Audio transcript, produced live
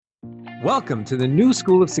Welcome to the New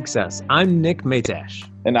School of Success. I'm Nick Matash.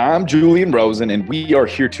 And I'm Julian Rosen, and we are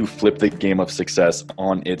here to flip the game of success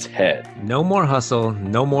on its head. No more hustle,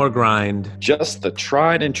 no more grind. Just the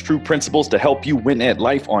tried and true principles to help you win at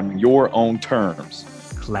life on your own terms.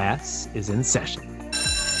 Class is in session.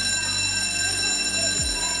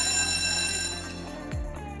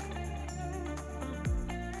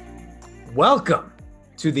 Welcome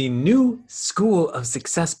to the New School of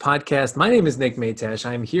Success podcast. My name is Nick Matash.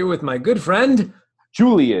 I'm here with my good friend,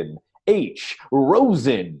 Julian H.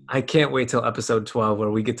 Rosen. I can't wait till episode 12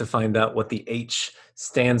 where we get to find out what the H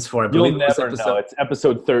stands for. You'll never know. It's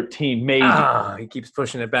episode 13, maybe. He keeps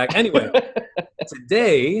pushing it back. Anyway,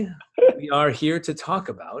 today we are here to talk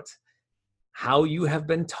about how you have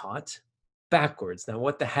been taught backwards. Now,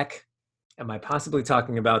 what the heck am I possibly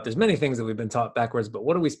talking about? There's many things that we've been taught backwards, but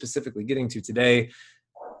what are we specifically getting to today?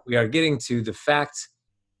 We are getting to the fact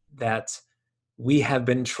that we have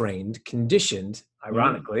been trained, conditioned,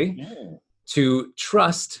 ironically, to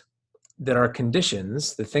trust that our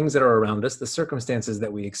conditions, the things that are around us, the circumstances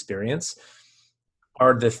that we experience,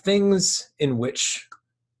 are the things in which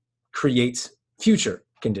create future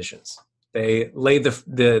conditions. They lay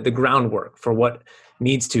the groundwork for what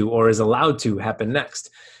needs to or is allowed to happen next.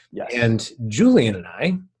 Yes. And Julian and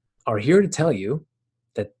I are here to tell you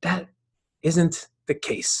that that isn't the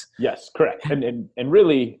case. Yes, correct. And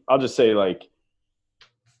really, I'll just say, like,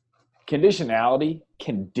 condition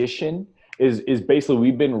is basically,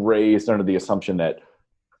 we've been raised under the assumption that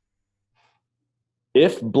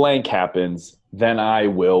if blank happens, then I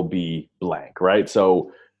will be blank, right?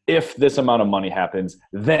 So if this amount of money happens,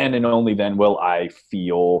 then and only then will I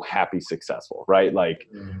feel happy, successful, right? Like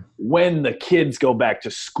when the kids go back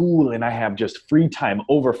to school and I have just free time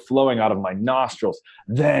overflowing out of my nostrils,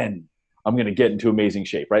 then I'm going to get into amazing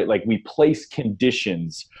shape, right? Like we place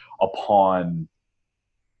conditions upon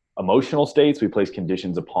emotional states. We place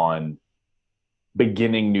conditions upon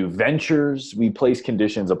beginning new ventures. We place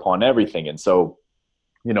conditions upon everything. And so,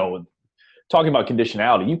 you know, talking about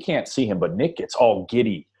conditionality, you can't see him, but Nick gets all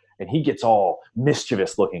giddy and he gets all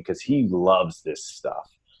mischievous looking because he loves this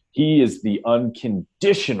stuff. He is the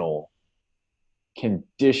unconditional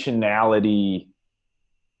conditionality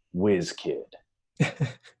whiz kid.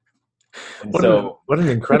 What an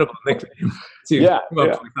incredible nickname to come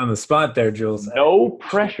up with on the spot there, Jules. No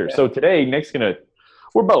pressure. So today, Nick's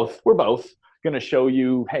we're both gonna show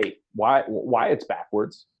you, hey, why it's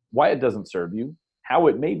backwards, why it doesn't serve you, how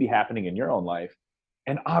it may be happening in your own life,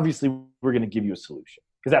 and obviously we're gonna give you a solution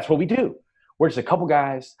because that's what we do. We're just a couple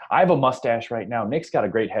guys. I have a mustache right now. Nick's got a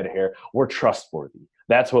great head of hair. We're trustworthy.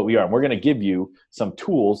 That's what we are. And we're gonna give you some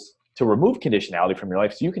tools to remove conditionality from your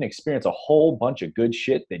life so you can experience a whole bunch of good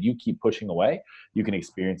shit that you keep pushing away. You can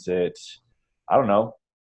experience it, I don't know,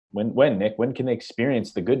 when Nick, when can they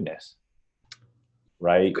experience the goodness,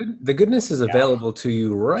 right? The goodness is available to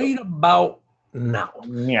you right about now.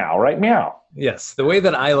 Meow, right? Meow. Yes. The way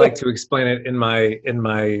that I like to explain it in my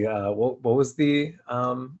what was the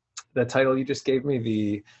title you just gave me?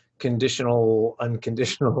 The unconditional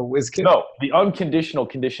whiz kid? No, the unconditional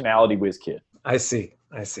conditionality whiz kid. I see.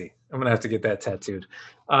 I'm going to have to get that tattooed.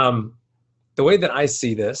 The way that I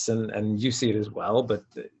see this, and you see it as well, but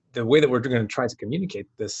the way that we're going to try to communicate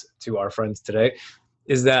this to our friends today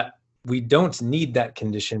is that we don't need that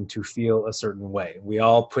condition to feel a certain way. We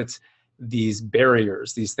all put these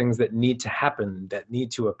barriers, these things that need to happen, that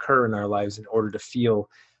need to occur in our lives in order to feel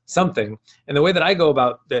something. And the way that I go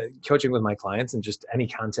about the coaching with my clients, and just any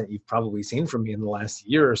content you've probably seen from me in the last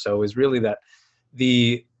year or so, is really that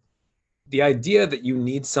the idea that you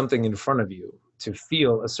need something in front of you to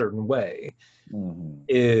feel a certain way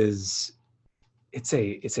it's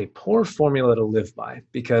a poor formula to live by,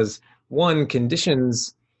 because one,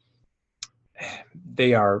 conditions,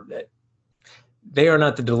 they are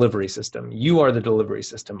not the delivery system. You are the delivery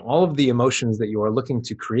system. All of the emotions that you are looking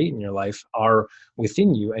to create in your life are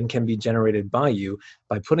within you and can be generated by you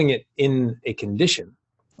by putting it in a condition.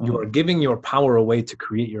 You are giving your power away to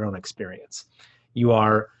create your own experience. You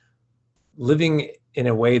are living in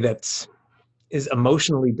a way that is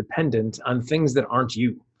emotionally dependent on things that aren't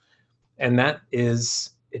you. And that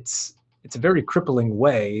is, it's a very crippling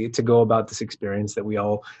way to go about this experience that we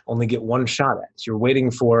all only get one shot at. You're waiting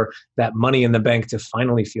for that money in the bank to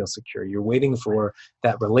finally feel secure. You're waiting for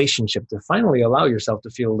that relationship to finally allow yourself to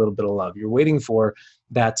feel a little bit of love. You're waiting for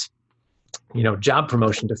that, job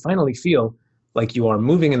promotion to finally feel like you are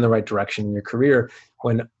moving in the right direction in your career,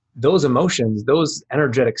 when those emotions, those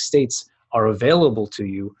energetic states are available to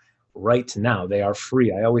you right now. They are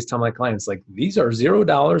free. I always tell my clients, like, these are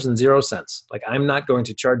 $0 and 0 cents. Like, I'm not going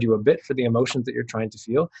to charge you a bit for the emotions that you're trying to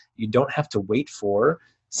feel. You don't have to wait for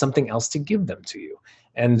something else to give them to you.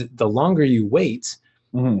 And the longer you wait,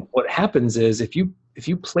 Mhm. what happens is if you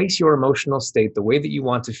place your emotional state the way that you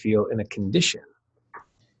want to feel in a condition,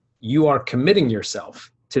 you are committing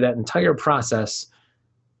yourself to that entire process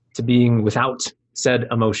to being without said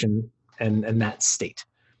emotion and that state.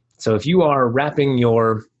 So if you are wrapping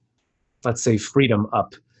your, let's say, freedom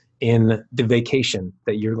up in the vacation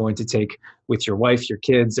that you're going to take with your wife, your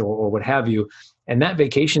kids, or what have you, and that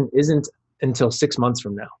vacation isn't until 6 months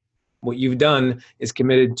from now, what you've done is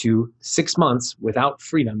committed to 6 months without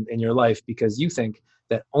freedom in your life because you think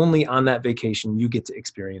that only on that vacation you get to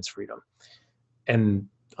experience freedom. And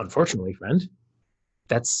unfortunately, friend,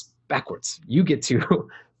 that's backwards. You get to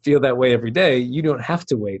feel that way every day. You don't have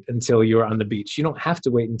to wait until you're on the beach. You don't have to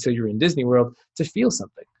wait until you're in Disney World to feel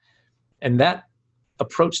something. And that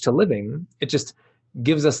approach to living, it just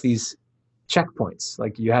gives us these checkpoints.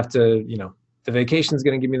 Like you have to, the vacation is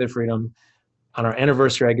going to give me the freedom. On our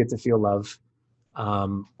anniversary, I get to feel love.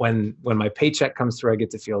 When my paycheck comes through, I get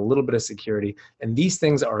to feel a little bit of security. And these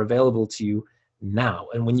things are available to you now.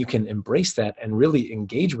 And when you can embrace that and really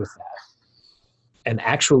engage with that, and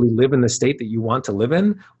actually live in the state that you want to live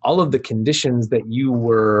in, all of the conditions that you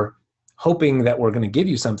were hoping that were going to give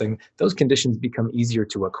you something, those conditions become easier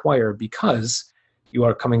to acquire because you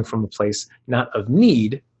are coming from a place not of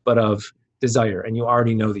need, but of desire. And you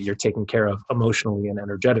already know that you're taken care of emotionally and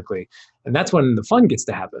energetically. And that's when the fun gets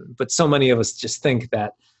to happen. But so many of us just think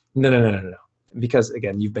that, no, no, no, no, no. Because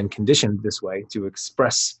again, you've been conditioned this way to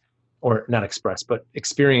express, or not express, but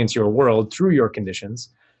experience your world through your conditions.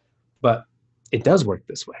 But it does work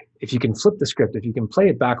this way. If you can flip the script, if you can play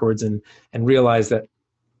it backwards and realize that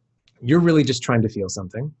you're really just trying to feel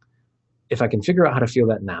something, if I can figure out how to feel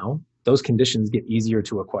that now, those conditions get easier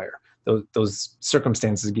to acquire. Those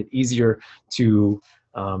circumstances get easier to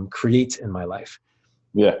create in my life.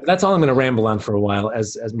 Yeah. That's all I'm going to ramble on for a while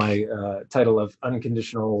as my title of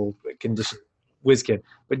Unconditional Condition Whiz Kid.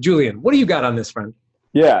 But Julian, what do you got on this, friend?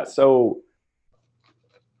 Yeah. So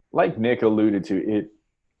like Nick alluded to,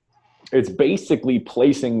 it's basically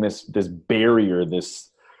placing this barrier, this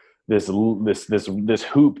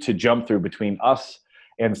hoop to jump through between us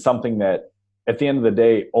and something that at the end of the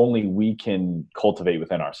day only we can cultivate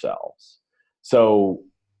within ourselves. So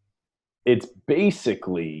it's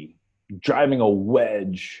basically driving a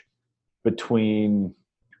wedge between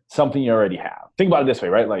something you already have. Think about it this way,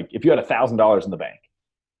 right? Like if you had $1,000 in the bank,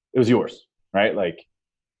 it was yours, right? Like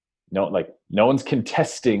no one's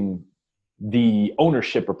contesting the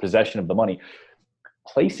ownership or possession of the money.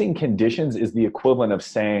 Placing conditions is the equivalent of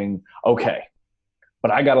saying, okay, but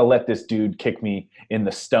I got to let this dude kick me in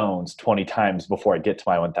the stones 20 times before I get to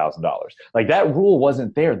my $1,000. Like that rule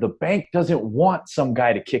wasn't there. The bank doesn't want some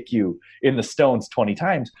guy to kick you in the stones 20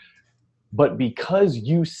 times. But because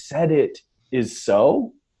you said it is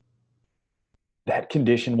so, that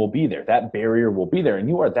condition will be there. That barrier will be there. And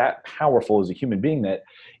you are that powerful as a human being that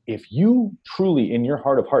if you truly in your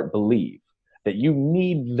heart of heart believe that you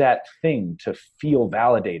need that thing to feel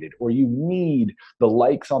validated, or you need the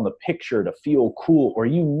likes on the picture to feel cool, or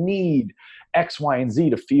you need X, Y, and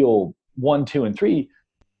Z to feel 1, 2, and 3,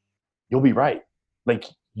 you'll be right. Like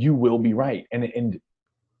you will be right. And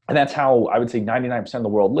that's how I would say 99% of the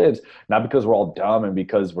world lives, not because we're all dumb and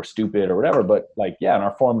because we're stupid or whatever, but like, yeah, in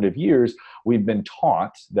our formative years, we've been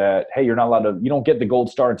taught that, hey, you're not allowed to, you don't get the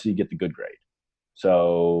gold star until you get the good grade.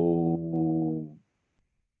 So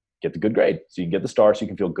get the good grade so you can get the star so you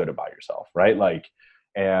can feel good about yourself, right?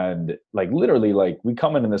 And literally, like we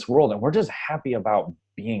come into this world and we're just happy about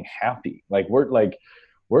being happy.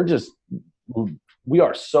 We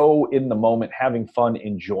are so in the moment, having fun,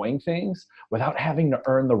 enjoying things without having to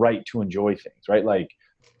earn the right to enjoy things, right? Like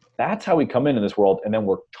that's how we come into this world. And then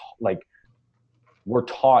we're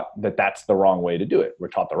taught that that's the wrong way to do it. We're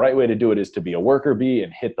taught the right way to do it is to be a worker bee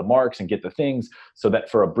and hit the marks and get the things so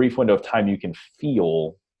that for a brief window of time, you can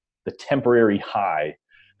feel the temporary high,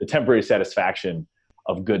 the temporary satisfaction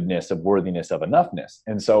of goodness, of worthiness, of enoughness.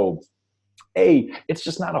 And so, it's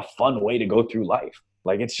just not a fun way to go through life.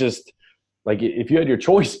 Like, it's just like if you had your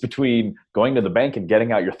choice between going to the bank and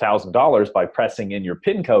getting out your $1,000 by pressing in your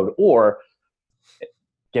PIN code or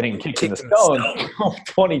getting kicked in the stone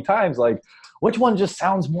 20 times, like, which one just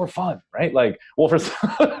sounds more fun, right? Like, well,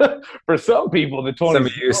 for some people, the 20. Some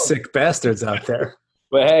of you sick bastards out there.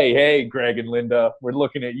 But hey, Greg and Linda, we're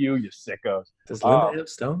looking at you, you sickos. Does Linda have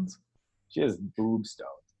stones? She has boob stones.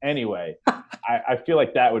 Anyway, I feel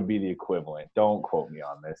like that would be the equivalent. Don't quote me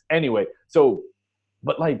on this. Anyway, so,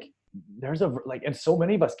 but like, and so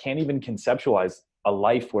many of us can't even conceptualize a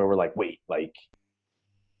life where we're like, wait, like,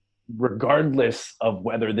 regardless of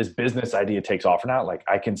whether this business idea takes off or not, like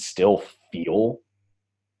I can still feel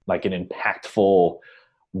like an impactful,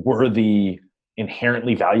 worthy,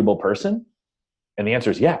 inherently valuable person? And the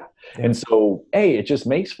answer is yeah. Yeah. And so, it just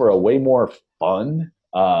makes for a way more fun,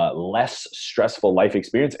 less stressful life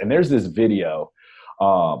experience. And there's this video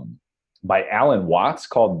um, by Alan Watts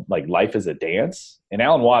called like Life is a Dance. And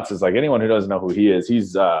Alan Watts is like, anyone who doesn't know who he is,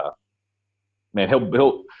 he's man,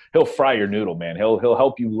 he'll fry your noodle, man. He'll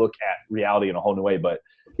help you look at reality in a whole new way. But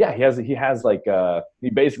yeah, he has like he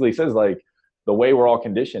basically says like the way we're all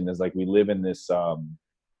conditioned is like we live in this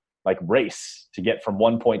like race to get from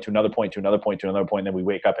one point to another point to another point to another point. And then we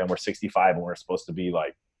wake up and we're 65 and we're supposed to be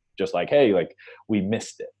like, just like, hey, like we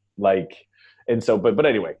missed it. Like, and so, but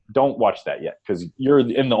anyway, don't watch that yet because you're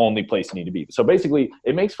in the only place you need to be. So basically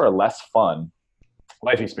it makes for a less fun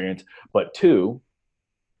life experience, but two,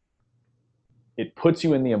 it puts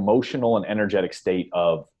you in the emotional and energetic state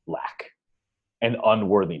of lack and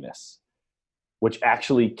unworthiness, which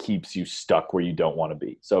actually keeps you stuck where you don't want to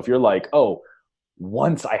be. So if you're like, oh,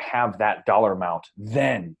 once I have that dollar amount,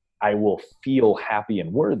 then I will feel happy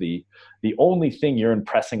and worthy. The only thing you're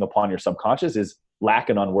impressing upon your subconscious is lack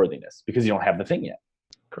and unworthiness because you don't have the thing yet.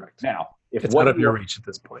 Correct. Now, if It's out of your reach at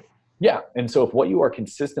this point. yeah. And so if what you are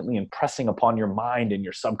consistently impressing upon your mind and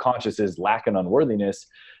your subconscious is lack and unworthiness,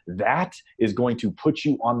 that is going to put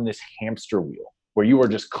you on this hamster wheel where you are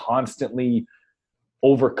just constantly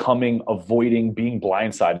overcoming, avoiding, being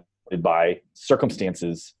blindsided by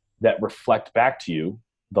circumstances that reflect back to you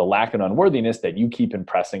the lack and unworthiness that you keep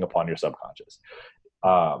impressing upon your subconscious.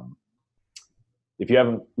 If you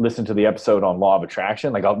haven't listened to the episode on law of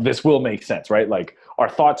attraction, like this will make sense, right? Like our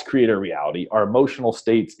thoughts create our reality, our emotional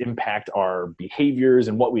states impact our behaviors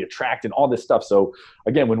and what we attract and all this stuff. So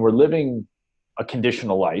again, when we're living a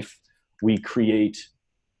conditional life, we create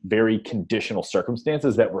very conditional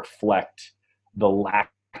circumstances that reflect the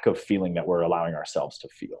lack of feeling that we're allowing ourselves to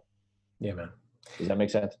feel. Yeah, man. Does that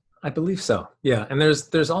make sense? I believe so. Yeah. And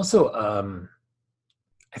there's also,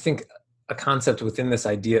 I think, a concept within this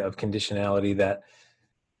idea of conditionality that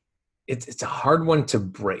it's a hard one to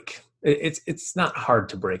break. It's not hard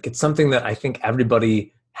to break. It's something that I think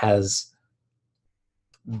everybody has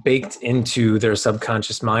baked into their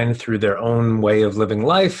subconscious mind through their own way of living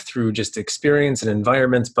life, through just experience and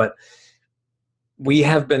environments. But we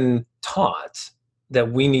have been taught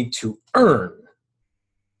that we need to earn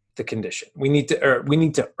the condition. We need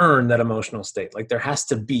to earn that emotional state. Like there has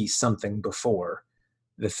to be something before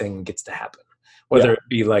the thing gets to happen, whether it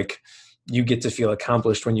be like you get to feel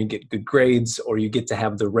accomplished when you get good grades, or you get to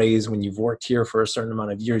have the raise when you've worked here for a certain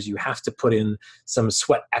amount of years. You have to put in some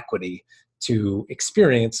sweat equity to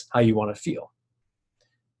experience how you want to feel.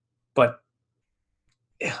 But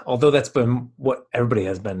although that's been what everybody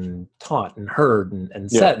has been taught and heard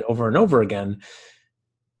and said over and over again,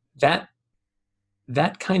 that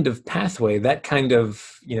kind of pathway, that kind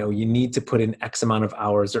of, you need to put in X amount of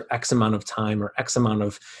hours or X amount of time or X amount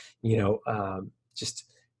of, just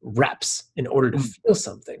reps in order to feel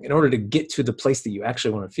something, in order to get to the place that you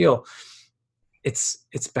actually want to feel, it's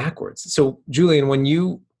backwards. So Julian, when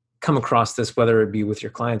you come across this, whether it be with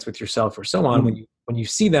your clients, with yourself or so on, when you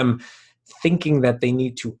see them thinking that they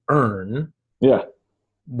need to earn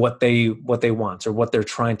what they want or what they're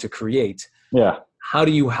trying to create, how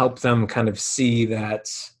do you help them kind of see that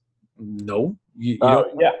no, you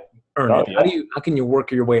don't earn it? How can you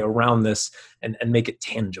work your way around this and make it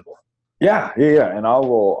tangible? Yeah. And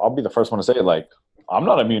I'll be the first one to say it. Like, I'm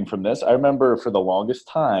not immune from this. I remember for the longest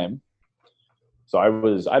time, so I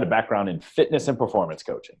had a background in fitness and performance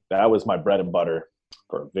coaching. That was my bread and butter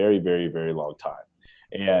for a very, very, very long time.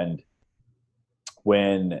 And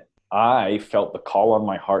when I felt the call on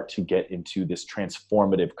my heart to get into this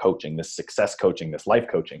transformative coaching, this success coaching, this life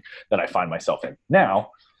coaching that I find myself in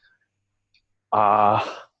now, I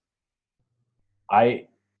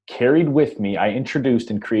carried with me, I introduced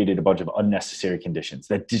and created a bunch of unnecessary conditions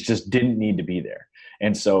that just didn't need to be there.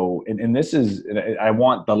 And so, and this is, I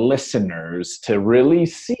want the listeners to really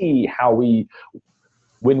see how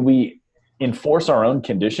when we enforce our own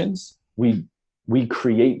conditions, we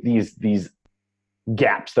create these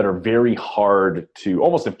gaps that are very hard to,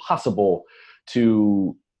 almost impossible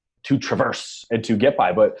to traverse and to get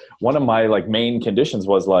by. But one of my main conditions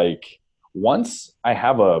was once I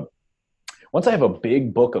have a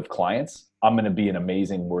big book of clients, I'm going to be an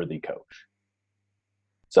amazing, worthy coach.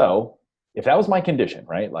 So if that was my condition,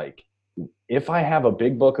 right? If I have a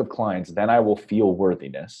big book of clients, then I will feel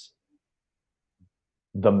worthiness.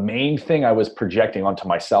 The main thing I was projecting onto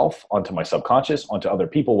myself, onto my subconscious, onto other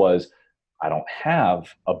people was, I don't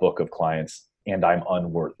have a book of clients and I'm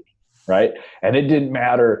unworthy, right? And it didn't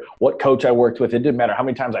matter what coach I worked with. It didn't matter how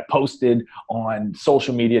many times I posted on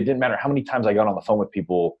social media. It didn't matter how many times I got on the phone with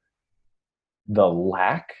people. The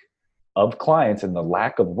lack of clients and the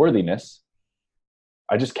lack of worthiness,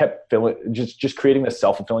 I just kept feeling, just creating this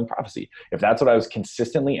self-fulfilling prophecy. If that's what I was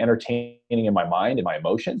consistently entertaining in my mind and my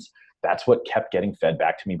emotions, that's what kept getting fed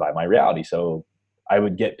back to me by my reality. So I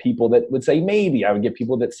would get people that would say maybe, I would get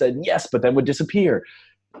people that said yes, but then would disappear.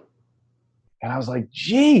 And I was like,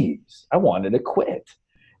 geez, I wanted to quit.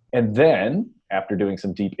 And then after doing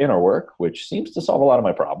some deep inner work, which seems to solve a lot of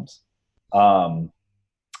my problems,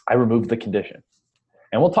 I removed the condition.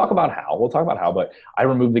 And we'll talk about how, but I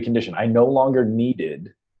removed the condition. I no longer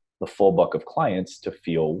needed the full buck of clients to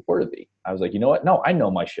feel worthy. I was like, you know what? No, I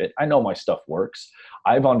know my shit. I know my stuff works.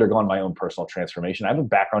 I've undergone my own personal transformation. I have a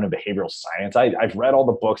background in behavioral science. I've read all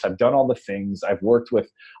the books. I've done all the things. I've worked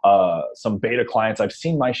with some beta clients. I've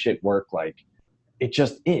seen my shit work. Like, it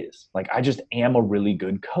just is. Like, I just am a really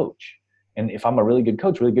good coach. And if I'm a really good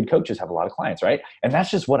coaches have a lot of clients, right? And that's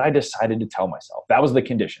just what I decided to tell myself. That was the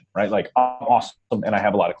condition, right? Like, I'm awesome and I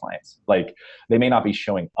have a lot of clients. Like, they may not be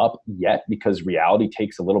showing up yet because reality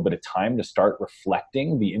takes a little bit of time to start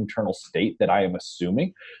reflecting the internal state that I am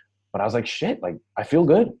assuming. But I was like, shit, like, I feel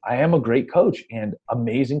good. I am a great coach and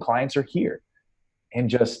amazing clients are here. And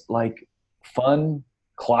just like fun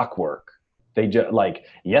clockwork. They just like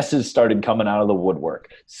yeses started coming out of the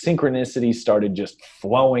woodwork. Synchronicity started just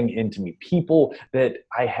flowing into me. People that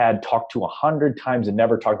I had talked to 100 times and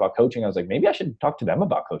never talked about coaching. I was like, maybe I should talk to them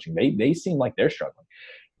about coaching. They seem like they're struggling.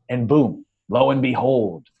 And boom, lo and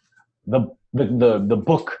behold, the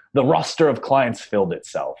book, the roster of clients filled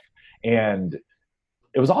itself. And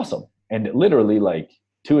it was awesome. And literally, like,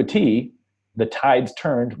 to a T, the tides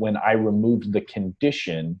turned when I removed the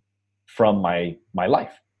condition from my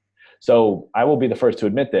life. So I will be the first to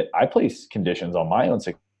admit that I place conditions on my own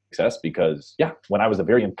success because, yeah, when I was a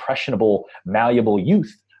very impressionable, malleable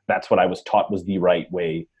youth, that's what I was taught was the right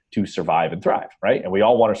way to survive and thrive, right? And we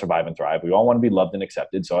all want to survive and thrive. We all want to be loved and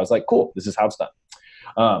accepted. So I was like, cool, this is how it's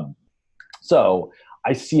done. So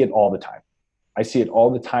I see it all the time. I see it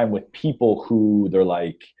all the time with people who they're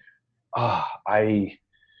like, I'm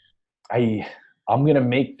going to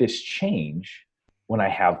make this change when I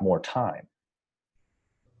have more time.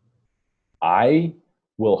 I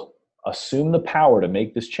will assume the power to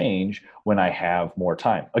make this change when I have more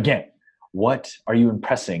time. Again, what are you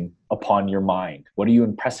impressing upon your mind? What are you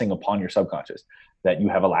impressing upon your subconscious? That you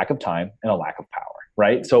have a lack of time and a lack of power,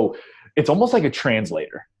 right? So it's almost like a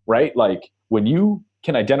translator, right? Like, when you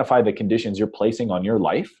can identify the conditions you're placing on your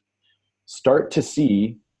life, start to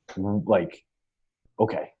see, like,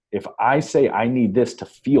 okay, if I say I need this to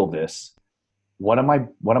feel this, what am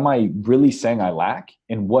I really saying I lack?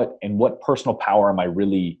 And what personal power am I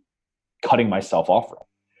really cutting myself off from?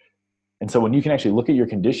 And so when you can actually look at your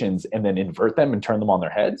conditions and then invert them and turn them on their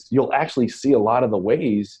heads, you'll actually see a lot of the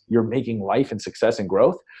ways you're making life and success and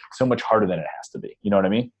growth so much harder than it has to be. You know what I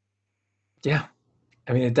mean? Yeah.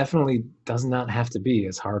 I mean, it definitely does not have to be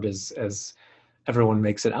as hard as everyone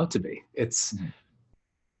makes it out to be. It's,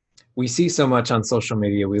 we see so much on social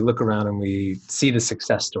media. We look around and we see the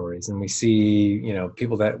success stories, and we see,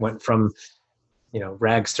 people that went from,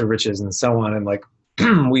 rags to riches and so on. And like,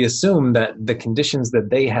 we assume that the conditions that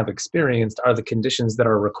they have experienced are the conditions that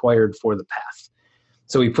are required for the path.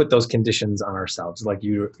 So we put those conditions on ourselves. Like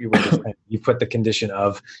you were just saying, you put the condition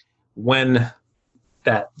of when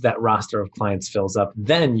that roster of clients fills up,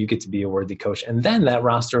 then you get to be a worthy coach. And then that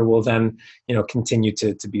roster will then, continue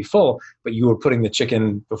to be full, but you were putting the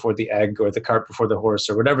chicken before the egg, or the cart before the horse,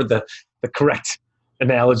 or whatever the correct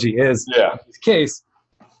analogy is. Yeah. In this case,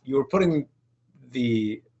 you were putting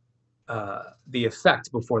the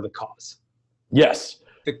effect before the cause. Yes.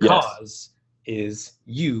 The cause is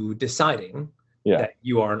you deciding that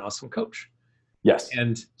you are an awesome coach. Yes.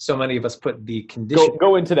 And so many of us put the condition.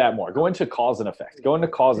 Go into that more. Go into cause and effect. Go into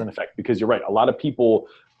cause and effect, because you're right. A lot of people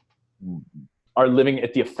are living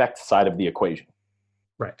at the effect side of the equation.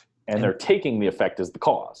 Right. And they're taking the effect as the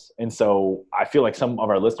cause. And so I feel like some of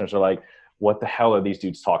our listeners are like, what the hell are these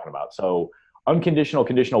dudes talking about? So unconditional,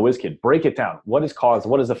 conditional whiz kid, break it down. What is cause?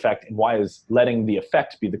 What is effect? And why is letting the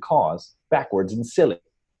effect be the cause backwards and silly?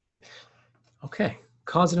 Okay.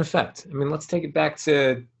 Cause and effect. I mean, let's take it back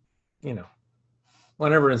to,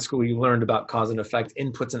 whenever in school you learned about cause and effect,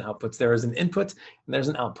 inputs and outputs. There is an input and there's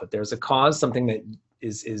an output. There's a cause, something that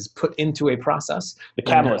is put into a process. The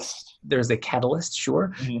catalyst. There's a catalyst,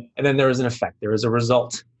 sure. Mm-hmm. And then there is an effect. There is a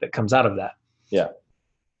result that comes out of that. Yeah.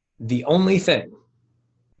 The only thing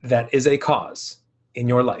that is a cause in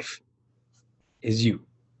your life is you.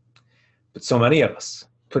 But so many of us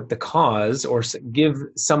put the cause or give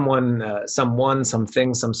someone,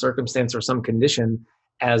 something, some circumstance, or some condition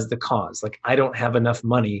as the cause. Like, I don't have enough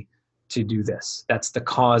money to do this. That's the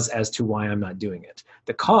cause as to why I'm not doing it.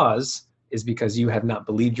 The cause is because you have not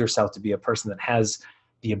believed yourself to be a person that has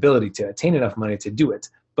the ability to attain enough money to do it.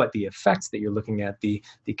 But the effects that you're looking at, the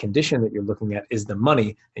condition that you're looking at is the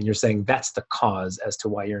money, and you're saying that's the cause as to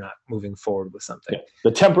why you're not moving forward with something. Yeah.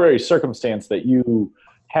 The temporary circumstance that you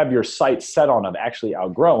have your sights set on of actually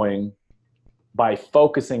outgrowing, by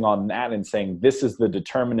focusing on that and saying, this is the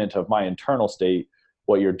determinant of my internal state,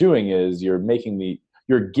 what you're doing is you're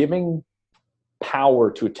giving power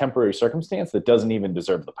to a temporary circumstance that doesn't even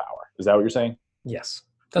deserve the power. Is that what you're saying? Yes.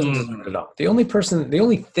 Doesn't deserve it at all. The only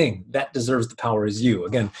thing that deserves the power is you.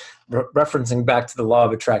 Again, referencing back to the law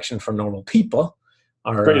of attraction for normal people.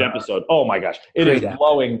 Great episode. Oh my gosh. It is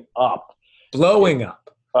blowing up. Blowing up.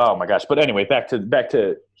 Oh my gosh. But anyway, back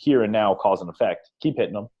to here and now, cause and effect. Keep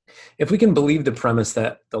hitting them. If we can believe the premise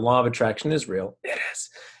that the law of attraction is real, it is.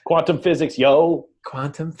 Quantum physics, yo.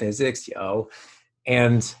 Quantum physics, yo.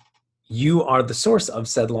 And you are the source of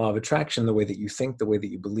said law of attraction, the way that you think, the way that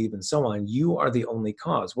you believe, and so on. You are the only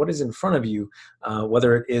cause. What is in front of you,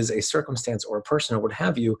 whether it is a circumstance or a person or what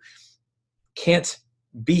have you, can't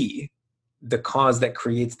be the cause that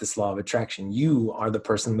creates this law of attraction. You are the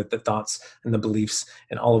person with the thoughts and the beliefs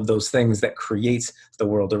and all of those things that creates the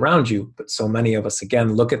world around you. But so many of us,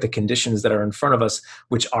 again, look at the conditions that are in front of us,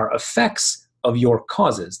 which are effects of your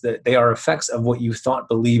causes, that they are effects of what you thought,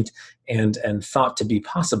 believed, and thought to be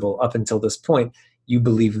possible up until this point. You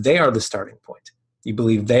believe they are the starting point. You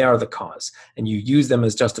believe they are the cause, and you use them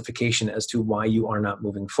as justification as to why you are not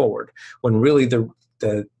moving forward. When really the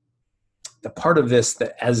part of this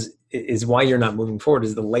that as is why you're not moving forward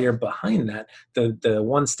is the layer behind that, the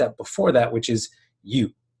one step before that, which is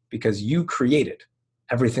you, because you created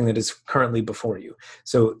everything that is currently before you.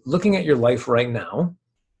 So looking at your life right now,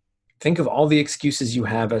 think of all the excuses you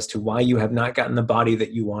have as to why you have not gotten the body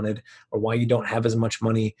that you wanted, or why you don't have as much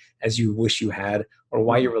money as you wish you had, or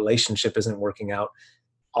why your relationship isn't working out.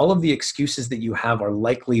 All of the excuses that you have are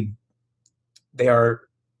likely, they are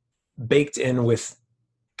baked in with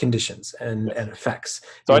conditions and effects.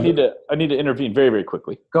 So I need to intervene very, very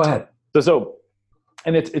quickly. Go ahead. So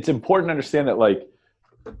and it's important to understand that, like,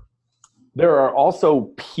 there are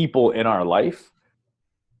also people in our life,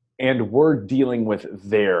 and we're dealing with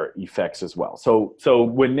their effects as well. So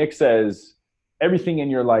when Nick says everything in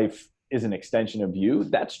your life is an extension of you,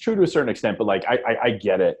 that's true to a certain extent, but like, I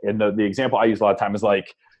get it. And the example I use a lot of time is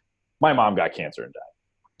like, my mom got cancer and died.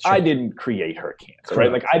 Sure. I didn't create her cancer,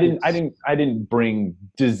 right? Like I didn't bring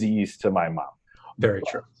disease to my mom. Very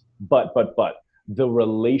true. But the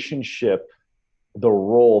relationship, the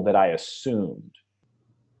role that I assumed,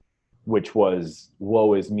 which was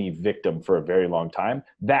woe is me victim for a very long time,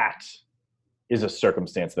 that is a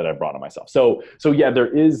circumstance that I brought on myself. So yeah, there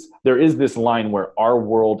is this line where our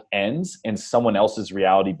world ends and someone else's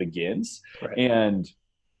reality begins. Right.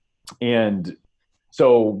 And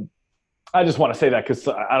so I just want to say that because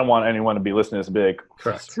I don't want anyone to be listening to this and be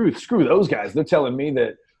like, screw those guys. They're telling me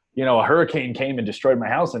that, a hurricane came and destroyed my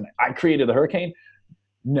house and I created the hurricane.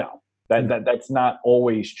 No, that's not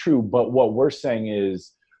always true. But what we're saying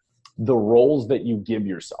is the roles that you give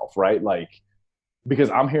yourself, right? Like, because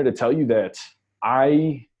I'm here to tell you that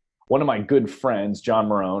one of my good friends, John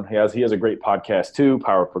Marone, he has a great podcast too,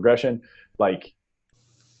 Power of Progression. Like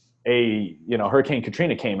Hurricane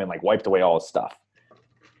Katrina came and like wiped away all his stuff.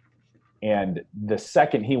 And the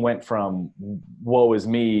second he went from woe is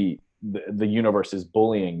me, the universe is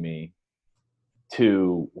bullying me,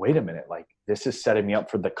 to wait a minute, like this is setting me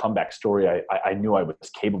up for the comeback story I knew I was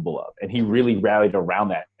capable of. And he really rallied around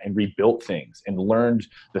that and rebuilt things and learned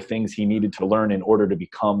the things he needed to learn in order to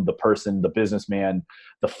become the person, the businessman,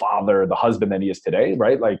 the father, the husband that he is today,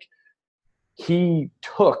 right? Like he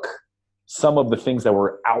took some of the things that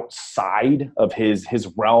were outside of his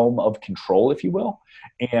realm of control, if you will,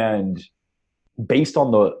 and based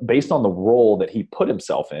on the role that he put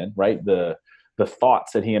himself in, right, the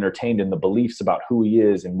thoughts that he entertained and the beliefs about who he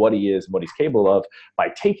is and what he's capable of, by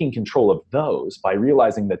taking control of those, by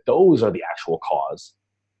realizing that those are the actual cause,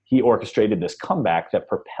 he orchestrated this comeback that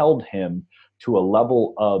propelled him to a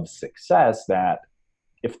level of success that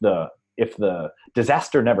if the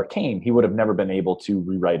disaster never came, he would have never been able to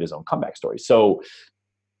rewrite his own comeback story. So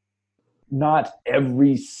not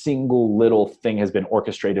every single little thing has been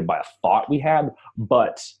orchestrated by a thought we had,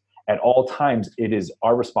 but at all times it is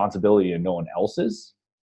our responsibility and no one else's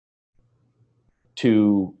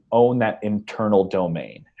to own that internal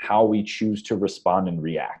domain, how we choose to respond and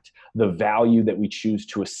react, the value that we choose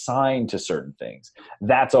to assign to certain things.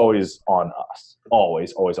 That's always on us.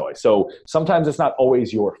 Always, always, always. So sometimes it's not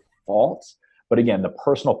always your fault, but again, the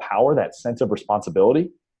personal power, that sense of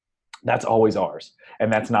responsibility, that's always ours.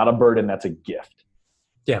 And that's not a burden, that's a gift.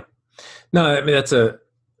 Yeah. No, I mean, that's a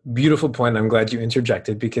beautiful point. I'm glad you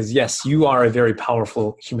interjected because, yes, you are a very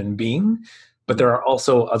powerful human being, but there are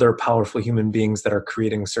also other powerful human beings that are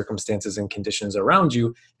creating circumstances and conditions around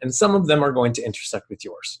you, and some of them are going to intersect with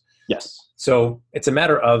yours. Yes. So it's a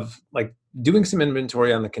matter of like doing some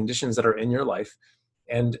inventory on the conditions that are in your life,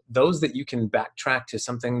 and those that you can backtrack to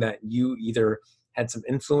something that you either had some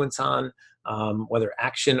influence on, whether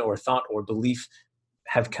action or thought or belief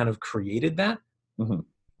have kind of created that. Mm-hmm.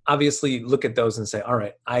 Obviously look at those and say, all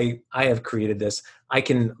right, I have created this. I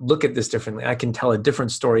can look at this differently. I can tell a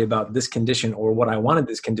different story about this condition or what I wanted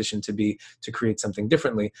this condition to be to create something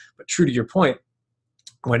differently. But true to your point,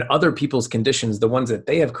 when other people's conditions, the ones that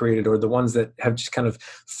they have created or the ones that have just kind of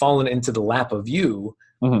fallen into the lap of you,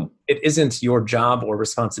 Mm-hmm. it isn't your job or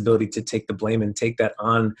responsibility to take the blame and take that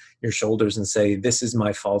on your shoulders and say, this is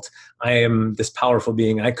my fault. I am this powerful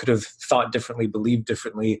being. I could have thought differently, believed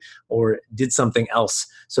differently, or did something else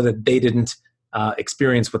so that they didn't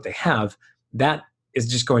experience what they have. That is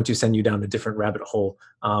just going to send you down a different rabbit hole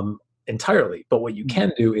entirely. But what you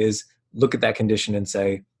can do is look at that condition and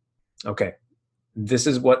say, okay, this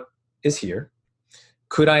is what is here.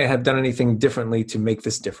 Could I have done anything differently to make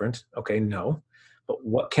this different? Okay, no.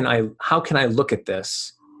 But how can I look at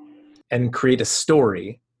this and create a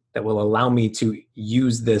story that will allow me to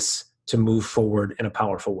use this to move forward in a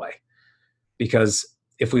powerful way? Because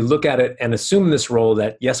if we look at it and assume this role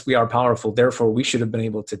that, yes, we are powerful, therefore we should have been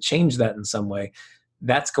able to change that in some way,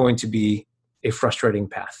 that's going to be a frustrating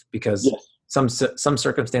path because Yes. some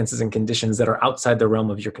circumstances and conditions that are outside the realm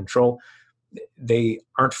of your control, they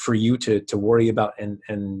aren't for you to worry about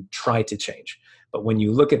and try to change. But when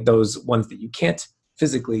you look at those ones that you can't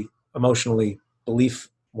physically, emotionally,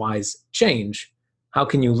 belief-wise change, how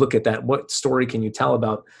can you look at that? What story can you tell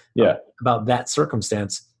about that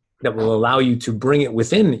circumstance that will allow you to bring it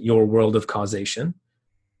within your world of causation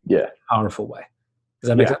in a powerful way? Does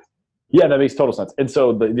that make sense? Yeah, that makes total sense. And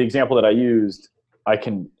so the example that I used,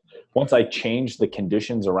 once I changed the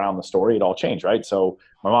conditions around the story, it all changed, right? So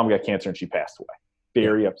my mom got cancer and she passed away.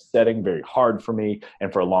 Very upsetting, very hard for me.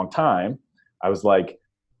 And for a long time, I was like,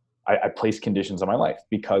 I placed conditions on my life.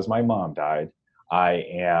 Because my mom died, I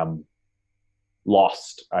am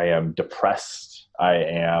lost. I am depressed. I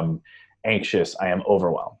am anxious. I am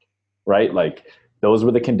overwhelmed, right? Like those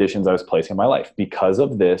were the conditions I was placing in my life. Because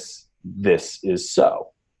of this, this is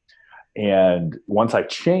so. And once I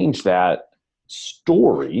changed that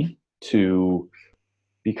story to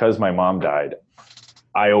because my mom died,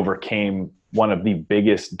 I overcame one of the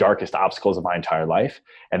biggest, darkest obstacles of my entire life.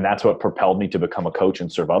 And that's what propelled me to become a coach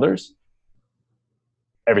and serve others.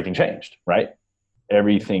 Everything changed, right?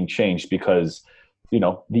 Everything changed because,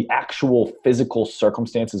 the actual physical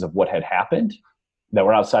circumstances of what had happened that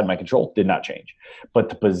were outside my control did not change. But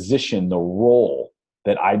the position, the role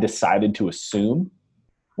that I decided to assume,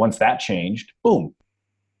 once that changed, boom,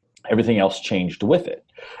 everything else changed with it.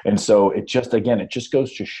 And so it just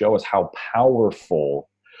goes to show us how powerful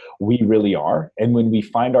we really are. And when we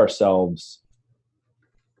find ourselves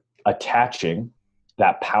attaching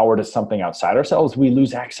that power to something outside ourselves, we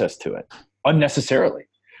lose access to it unnecessarily.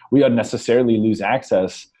 We unnecessarily lose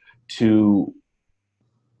access to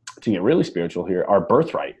get really spiritual here, our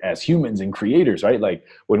birthright as humans and creators, right? Like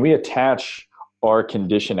when we attach our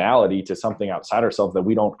conditionality to something outside ourselves that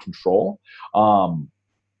we don't control,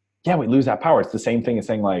 we lose that power. It's the same thing as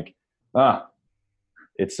saying like, and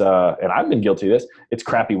I've been guilty of this, it's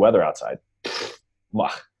crappy weather outside.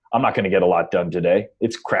 I'm not going to get a lot done today.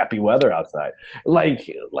 It's crappy weather outside. Like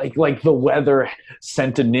the weather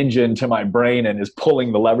sent a ninja into my brain and is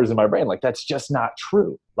pulling the levers in my brain. Like that's just not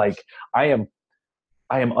true. Like I am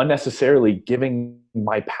unnecessarily giving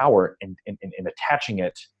my power and attaching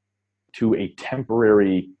it to a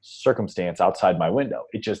temporary circumstance outside my window.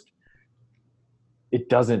 It's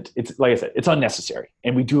like I said, it's unnecessary,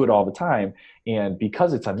 and we do it all the time. And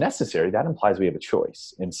because it's unnecessary, that implies we have a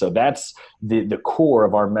choice. And so that's the core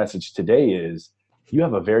of our message today is you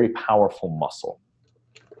have a very powerful muscle.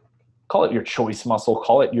 Call it your choice muscle,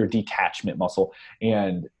 call it your detachment muscle.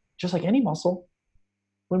 And just like any muscle,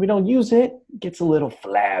 when we don't use it, it gets a little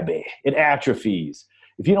flabby. It atrophies.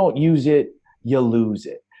 If you don't use it, you lose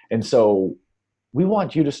it. And so we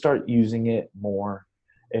want you to start using it more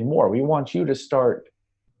and more. We want you to start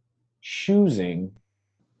choosing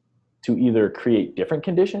to either create different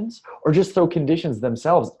conditions or just throw conditions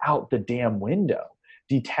themselves out the damn window.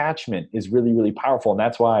 Detachment is really, really powerful. And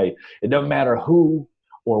that's why it doesn't matter who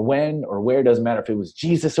or when or where. It doesn't matter if it was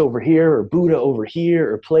Jesus over here or Buddha over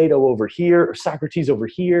here or Plato over here or Socrates over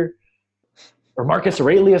here or Marcus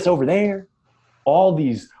Aurelius over there. All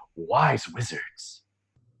these wise wizards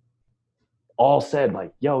all said,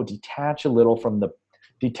 like, yo, detach a little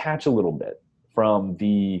bit from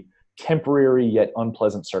the temporary yet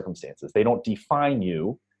unpleasant circumstances. They don't define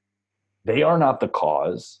you. They are not the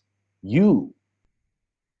cause. You,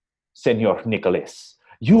 Senor Nicholas,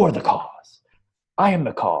 you are the cause. I am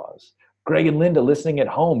the cause. Greg and Linda listening at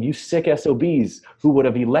home, you sick SOBs who would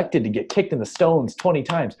have elected to get kicked in the stones 20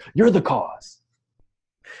 times, you're the cause.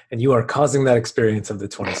 And you are causing that experience of the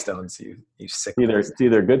 20 stones, you sick. It's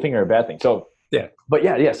either a good thing or a bad thing. So yeah. But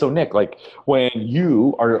yeah. So Nick, like when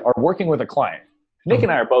you are working with a client, Nick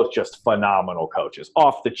and I are both just phenomenal coaches,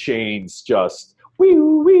 off the chains, just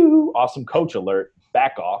woo, awesome coach alert,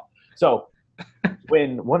 back off. So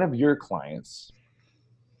when one of your clients,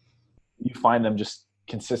 you find them just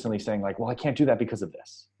consistently saying like, well, I can't do that because of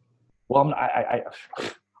this. Well,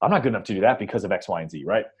 I'm not good enough to do that because of X, Y, and Z,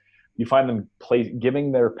 right? You find them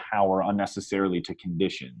giving their power unnecessarily to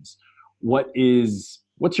conditions.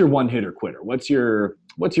 What's your one hitter quitter? What's your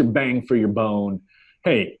bang for your bone?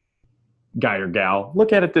 Hey, guy or gal,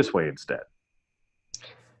 look at it this way instead.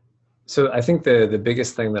 So I think the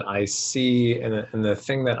biggest thing that I see and the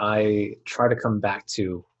thing that I try to come back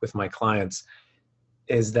to with my clients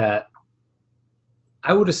is that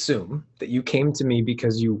I would assume that you came to me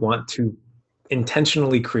because you want to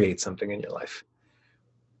intentionally create something in your life.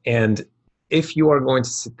 And if you are going to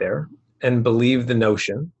sit there and believe the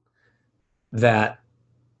notion that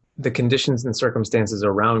the conditions and circumstances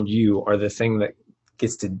around you are the thing that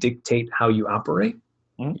gets to dictate how you operate,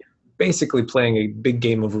 you're basically playing a big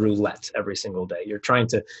game of roulette every single day. You're trying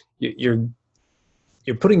to, you're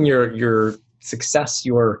putting your success,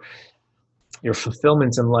 your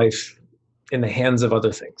fulfillment in life in the hands of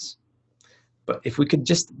other things. But if we could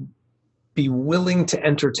just be willing to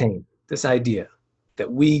entertain this idea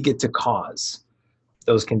that we get to cause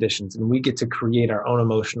those conditions and we get to create our own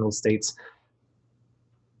emotional states,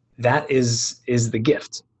 that is the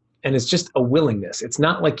gift. And it's just a willingness. It's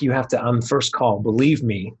not like you have to, on first call, believe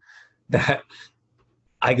me that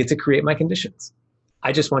I get to create my conditions.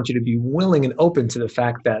 I just want you to be willing and open to the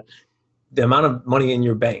fact that the amount of money in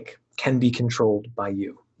your bank can be controlled by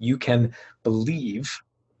you. You can believe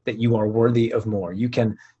that you are worthy of more. You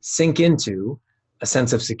can sink into a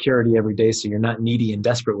sense of security every day so you're not needy and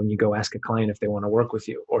desperate when you go ask a client if they want to work with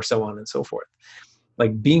you, or so on and so forth.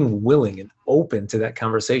 Like being willing and open to that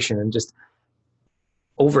conversation, and just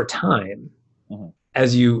over time,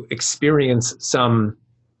 as you experience some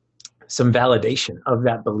validation of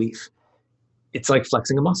that belief, it's like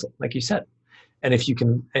flexing a muscle, like you said. And if you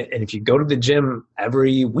go to the gym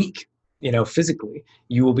every week, physically,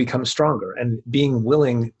 you will become stronger. And being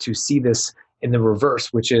willing to see this in the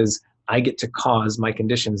reverse, which is I get to cause my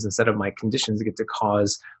conditions instead of my conditions get to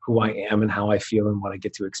cause who I am and how I feel and what I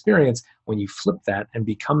get to experience. When you flip that and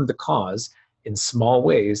become the cause in small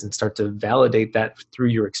ways and start to validate that through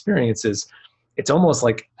your experiences, it's almost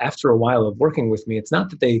like after a while of working with me, it's not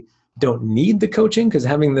that they don't need the coaching, because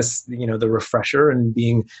having this, the refresher and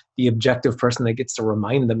being the objective person that gets to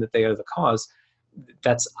remind them that they are the cause,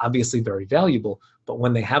 that's obviously very valuable. But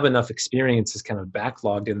when they have enough experiences kind of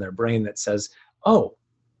backlogged in their brain that says, oh,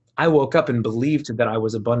 I woke up and believed that I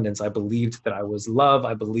was abundance. I believed that I was love.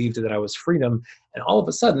 I believed that I was freedom. And all of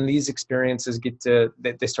a sudden, these experiences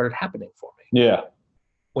they started happening for me. Yeah.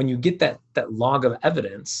 When you get that log of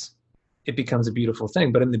evidence, it becomes a beautiful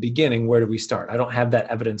thing. But in the beginning, where do we start? I don't have that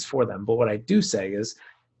evidence for them. But what I do say is,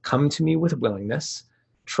 come to me with willingness.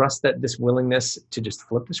 Trust that this willingness to just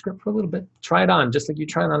flip the script for a little bit. Try it on, just like you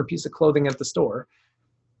try it on a piece of clothing at the store.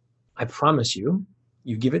 I promise you,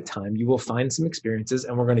 you give it time, you will find some experiences,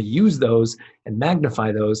 and we're going to use those and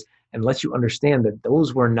magnify those and let you understand that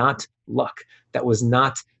those were not luck. That was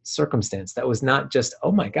not circumstance. That was not just,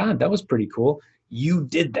 oh my God, that was pretty cool. You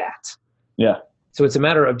did that. Yeah. So it's a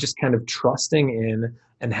matter of just kind of trusting in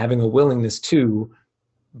and having a willingness to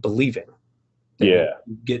believing that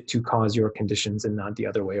you get to cause your conditions and not the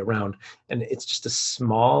other way around. And it's just a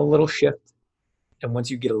small little shift. And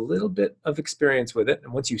once you get a little bit of experience with it,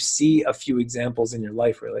 and once you see a few examples in your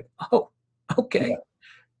life where you're like, oh, okay,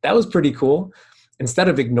 that was pretty cool. Instead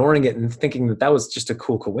of ignoring it and thinking that that was just a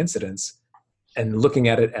cool coincidence, and looking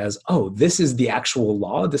at it as, oh, this is the actual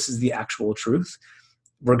law, this is the actual truth,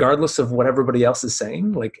 regardless of what everybody else is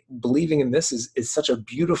saying, like believing in this is such a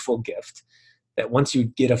beautiful gift that once you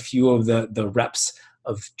get a few of the reps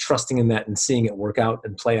of trusting in that and seeing it work out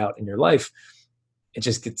and play out in your life, it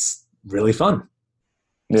just gets really fun.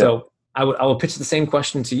 Yeah. So I will pitch the same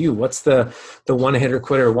question to you. What's the one hitter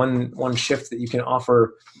quitter, one shift that you can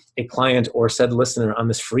offer a client or said listener on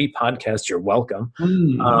this free podcast? You're welcome.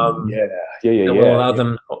 Yeah. That will allow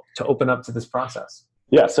them to open up to this process.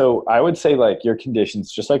 Yeah. So I would say like your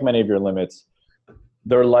conditions, just like many of your limits,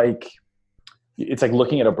 they're like, it's like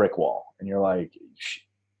looking at a brick wall and you're like,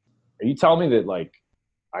 are you telling me that like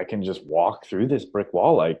I can just walk through this brick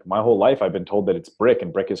wall? Like my whole life I've been told that it's brick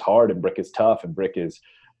and brick is hard and brick is tough and brick is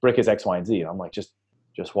X, Y, and Z. And I'm like, just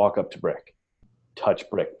walk up to brick, touch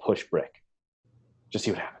brick, push brick, just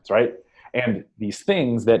see what happens, right? And these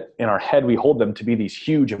things that in our head we hold them to be these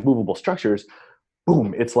huge immovable structures,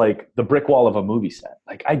 boom, it's like the brick wall of a movie set.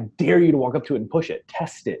 Like I dare you to walk up to it and push it,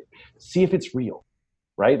 test it, see if it's real,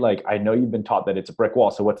 right? Like I know you've been taught that it's a brick wall,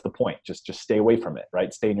 so what's the point? Just stay away from it,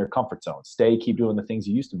 right? Stay in your comfort zone. Keep doing the things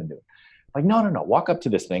you used to be doing. Like no, walk up to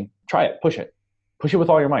this thing, try it, push it with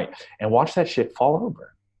all your might, and watch that shit fall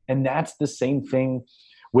over. And that's the same thing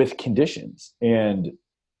with conditions. And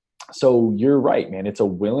so you're right, man. It's a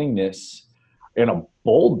willingness and a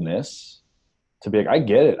boldness to be like, I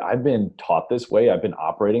get it. I've been taught this way. I've been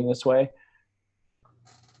operating this way.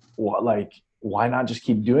 Like, why not just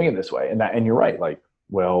keep doing it this way? And you're right. Like,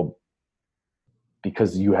 well,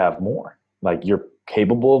 because you have more. Like you're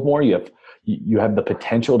capable of more. You have the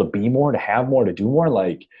potential to be more, to have more, to do more.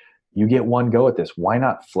 Like you get one go at this. Why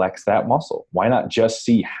not flex that muscle? Why not just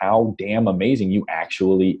see how damn amazing you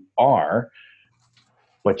actually are?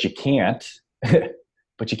 But you can't,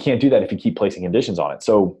 but you can't do that if you keep placing conditions on it.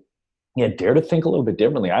 So yeah, dare to think a little bit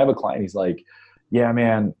differently. I have a client, he's like, yeah,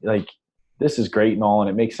 man, like this is great and all, and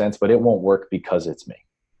it makes sense, but it won't work because it's me.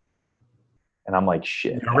 And I'm like,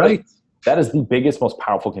 shit. You're right. That is the biggest, most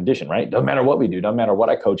powerful condition, right? Doesn't matter what we do. Doesn't matter what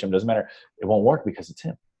I coach him. Doesn't matter. It won't work because it's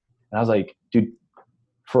him. And I was like, dude,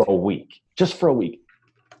 for a week, just for a week,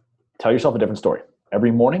 tell yourself a different story.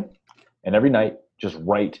 Every morning and every night, just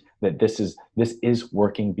write that this is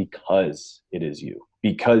working because it is you,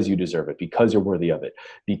 because you deserve it, because you're worthy of it,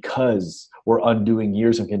 because we're undoing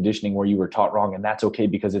years of conditioning where you were taught wrong. And that's okay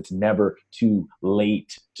because it's never too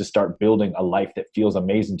late to start building a life that feels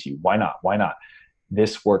amazing to you. Why not? Why not?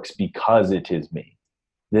 This works because it is me.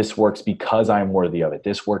 This works because I'm worthy of it.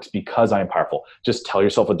 This works because I'm powerful. Just tell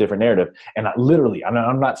yourself a different narrative. And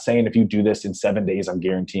I'm not saying if you do this in 7 days, I'm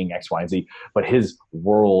guaranteeing X, Y, and Z, but his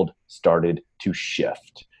world started to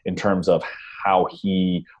shift in terms of how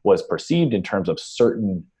he was perceived, in terms of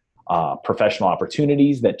certain professional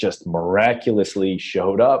opportunities that just miraculously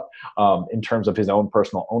showed up, in terms of his own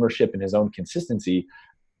personal ownership and his own consistency.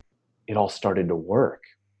 It all started to work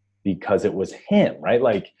because it was him, right?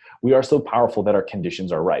 Like we are so powerful that our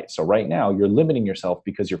conditions are right. So right now you're limiting yourself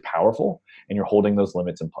because you're powerful and you're holding those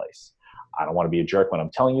limits in place. I don't want to be a jerk when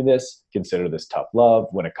I'm telling you this. Consider this tough love.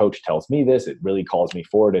 When a coach tells me this, it really calls me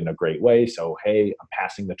forward in a great way. So, hey, I'm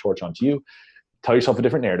passing the torch on to you. Tell yourself a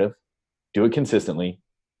different narrative, do it consistently,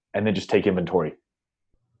 and then just take inventory.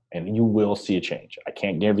 And you will see a change. I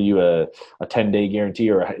can't give you a 10-day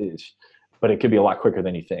guarantee, but it could be a lot quicker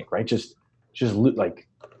than you think, right? Just like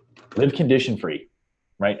live condition free,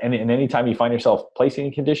 right? And anytime you find yourself placing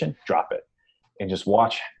a condition, drop it and just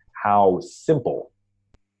watch how simple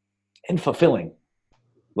and fulfilling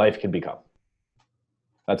life can become.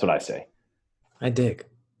 That's what I say. I dig.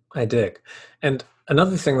 And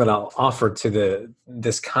another thing that I'll offer to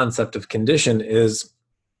this concept of condition is,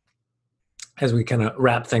 as we kind of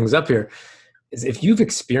wrap things up here, is if you've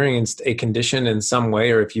experienced a condition in some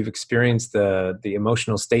way, or if you've experienced the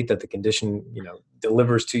emotional state that the condition,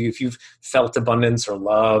 delivers to you, if you've felt abundance or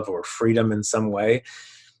love or freedom in some way,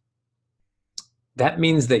 that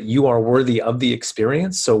means that you are worthy of the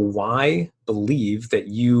experience. So why believe that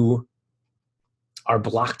you are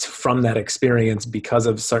blocked from that experience because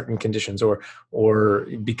of certain conditions, or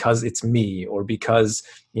because it's me, or because,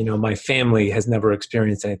 my family has never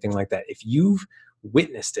experienced anything like that? If you've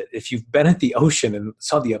witnessed it, if you've been at the ocean and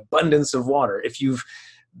saw the abundance of water, if you've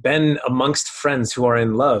been amongst friends who are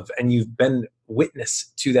in love and you've been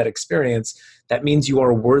witness to that experience, that means you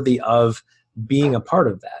are worthy of being a part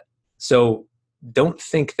of that. So don't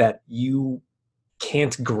think that you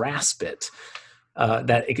can't grasp it,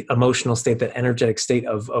 that emotional state, that energetic state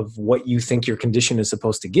of what you think your condition is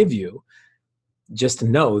supposed to give you. Just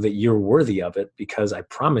know that you're worthy of it, because I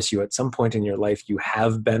promise you at some point in your life you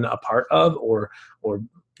have been a part of or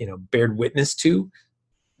bared witness to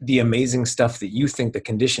the amazing stuff that you think the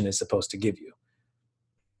condition is supposed to give you.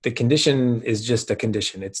 The condition is just a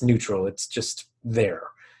condition. It's neutral. It's just there.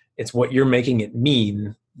 It's what you're making it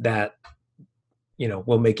mean that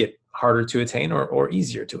will make it harder to attain or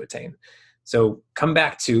easier to attain. So come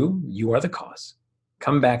back to, you are the cause.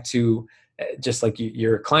 Come back to, just like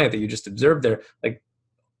your client that you just observed there, like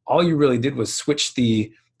all you really did was switch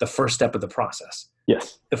the first step of the process.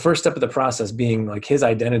 Yes. The first step of the process being like his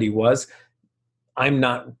identity was, I'm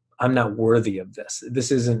not worthy of this.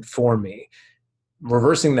 This isn't for me.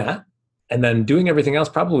 Reversing that and then doing everything else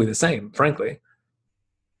probably the same, frankly.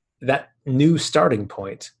 That new starting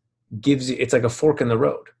point gives you, it's like a fork in the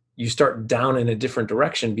road. You start down in a different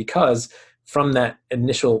direction because from that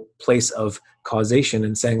initial place of causation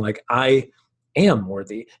and saying like, I am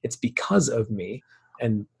worthy, it's because of me.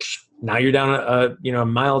 And now you're down a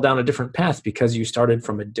mile down a different path because you started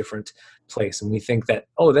from a different place. And we think that,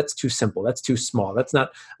 oh, that's too simple. That's too small. That's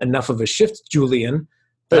not enough of a shift, Julian,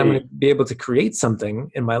 that I'm going to be able to create something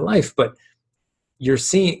in my life. But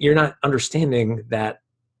you're not understanding that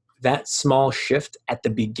small shift at the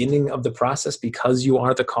beginning of the process, because you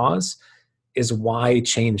are the cause, is why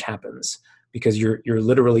change happens. Because you're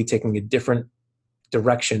literally taking a different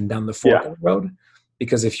direction down the fork of the road.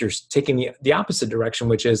 Because if you're taking the opposite direction,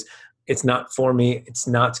 which is, it's not for me, it's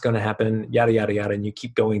not going to happen, yada, yada, yada, and you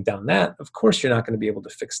keep going down that, of course you're not going to be able to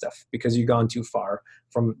fix stuff because you've gone too far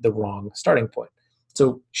from the wrong starting point.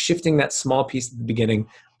 So shifting that small piece at the beginning,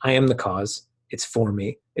 I am the cause, it's for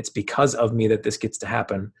me, it's because of me that this gets to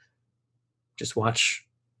happen. Just watch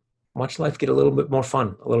life get a little bit more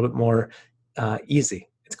fun, a little bit more easy.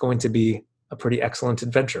 It's going to be a pretty excellent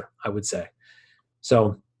adventure, I would say.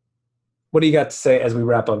 So what do you got to say as we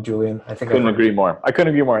wrap up, Julian? I couldn't agree more.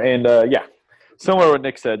 And similar to what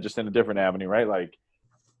Nick said, just in a different avenue, right? Like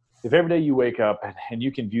if every day you wake up and you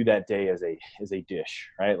can view that day as a dish,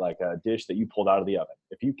 right? Like a dish that you pulled out of the oven.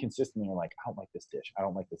 If you consistently are like, I don't like this dish, I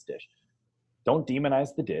don't like this dish. Don't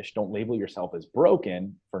demonize the dish. Don't label yourself as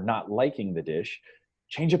broken for not liking the dish.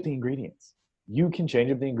 Change up the ingredients. You can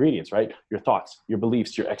change up the ingredients, right? Your thoughts, your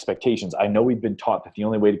beliefs, your expectations. I know we've been taught that the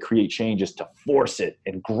only way to create change is to force it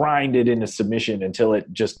and grind it into submission until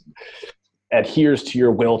it just adheres to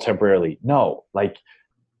your will temporarily. No, like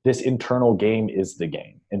this internal game is the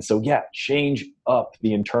game. And so, change up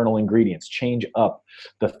the internal ingredients, change up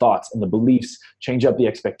the thoughts and the beliefs, change up the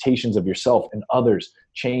expectations of yourself and others,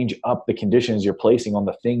 change up the conditions you're placing on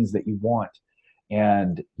the things that you want.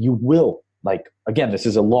 And you will, like, again, this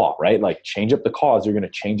is a law, right? Like change up the cause, you're going to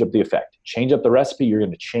change up the effect. Change up the recipe, you're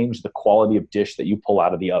going to change the quality of dish that you pull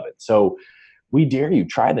out of the oven. So we dare you,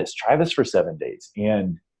 try this for 7 days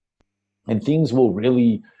and things will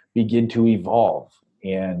really begin to evolve.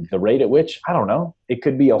 And the rate at which, I don't know, it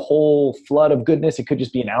could be a whole flood of goodness. It could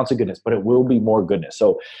just be an ounce of goodness, but it will be more goodness.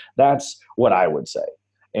 So that's what I would say.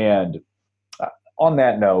 And on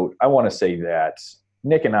that note, I want to say that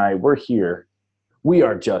Nick and I, we're here. We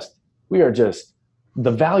are just,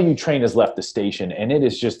 the value train has left the station and it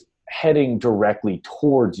is just heading directly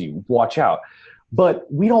towards you. Watch out.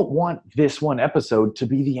 But we don't want this one episode to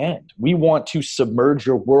be the end. We want to submerge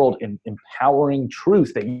your world in empowering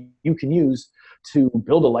truth that you can use to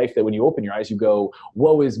build a life that when you open your eyes, you go,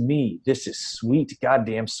 woe is me. This is sweet,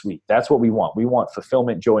 goddamn sweet. That's what we want. We want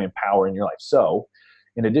fulfillment, joy, and power in your life. So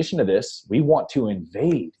in addition to this, we want to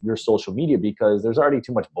invade your social media because there's already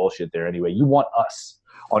too much bullshit there anyway. You want us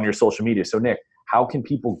on your social media. So Nick, how can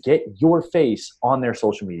people get your face on their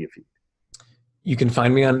social media feed? You can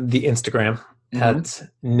find me on the Instagram at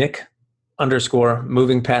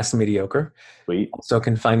Nick_moving past mediocre. Sweet. Also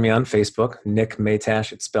can find me on Facebook, Nick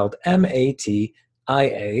Matash. It's spelled Matiash.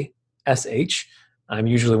 I'm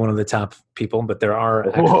usually one of the top people, but there are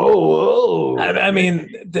whoa. I mean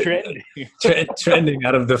trending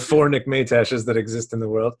out of the 4 Nick Matashes that exist in the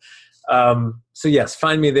world. So yes,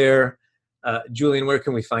 find me there. Julian, where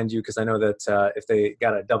can we find you? Because I know that if they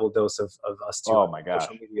got a double dose of us too, oh my gosh,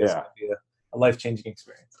 social media is going to be a life-changing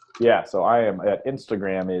experience. Yeah, so I am at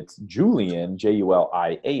Instagram. It's Julian,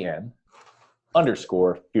 Julian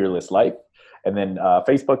 _ fearless life. And then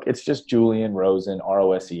Facebook, it's just Julian Rosen,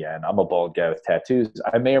 Rosen. I'm a bald guy with tattoos.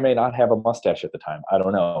 I may or may not have a mustache at the time. I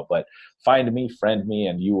don't know. But find me, friend me,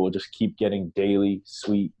 and you will just keep getting daily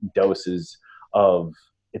sweet doses of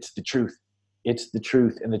it's the truth. It's the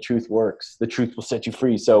truth, and the truth works. The truth will set you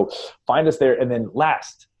free. So find us there. And then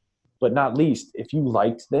last but not least, if you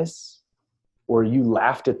liked this, or you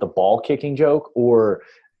laughed at the ball kicking joke, or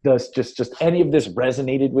just any of this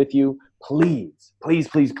resonated with you, please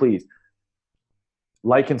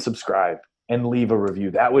like and subscribe. and leave a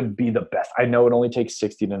review. That would be the best. I know it only takes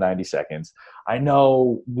 60 to 90 seconds. I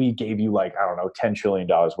know we gave you like, I don't know, $10 trillion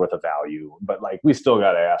worth of value, but like we still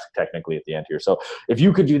got to ask technically at the end here. So if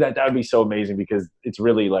you could do that, that would be so amazing, because it's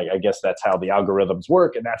really like, I guess that's how the algorithms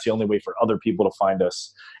work. And that's the only way for other people to find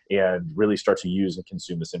us and really start to use and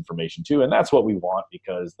consume this information too. And that's what we want,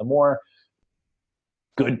 because the more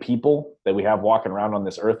good people that we have walking around on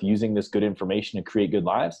this earth using this good information to create good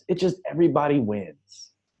lives, it just, everybody wins.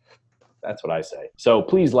 That's what I say. So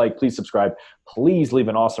please like, please subscribe, please leave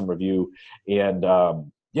an awesome review. And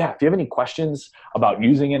yeah, if you have any questions about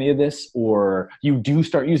using any of this, or you do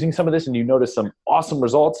start using some of this and you notice some awesome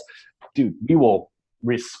results, dude, we will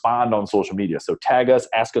respond on social media. So tag us,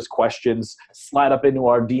 ask us questions, slide up into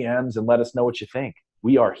our DMs and let us know what you think.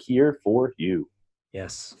 We are here for you.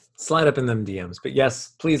 Yes. Slide up in them DMs. But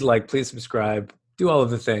yes, please like, please subscribe, do all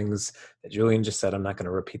of the things that Julian just said. I'm not going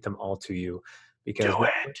to repeat them all to you, because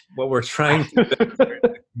what we're trying to build is a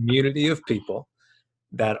community of people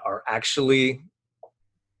that are actually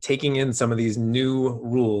taking in some of these new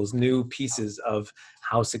rules, new pieces of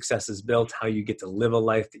how success is built, how you get to live a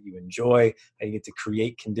life that you enjoy, how you get to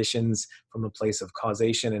create conditions from a place of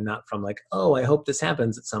causation and not from like, oh, I hope this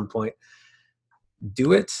happens at some point.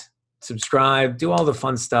 Do it, subscribe, do all the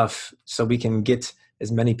fun stuff so we can get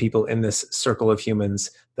as many people in this circle of humans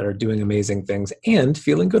that are doing amazing things and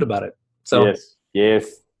feeling good about it. So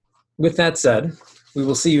yes. With that said, we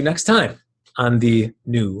will see you next time on the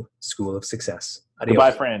new School of Success. Adios.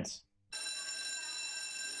 Goodbye, friends.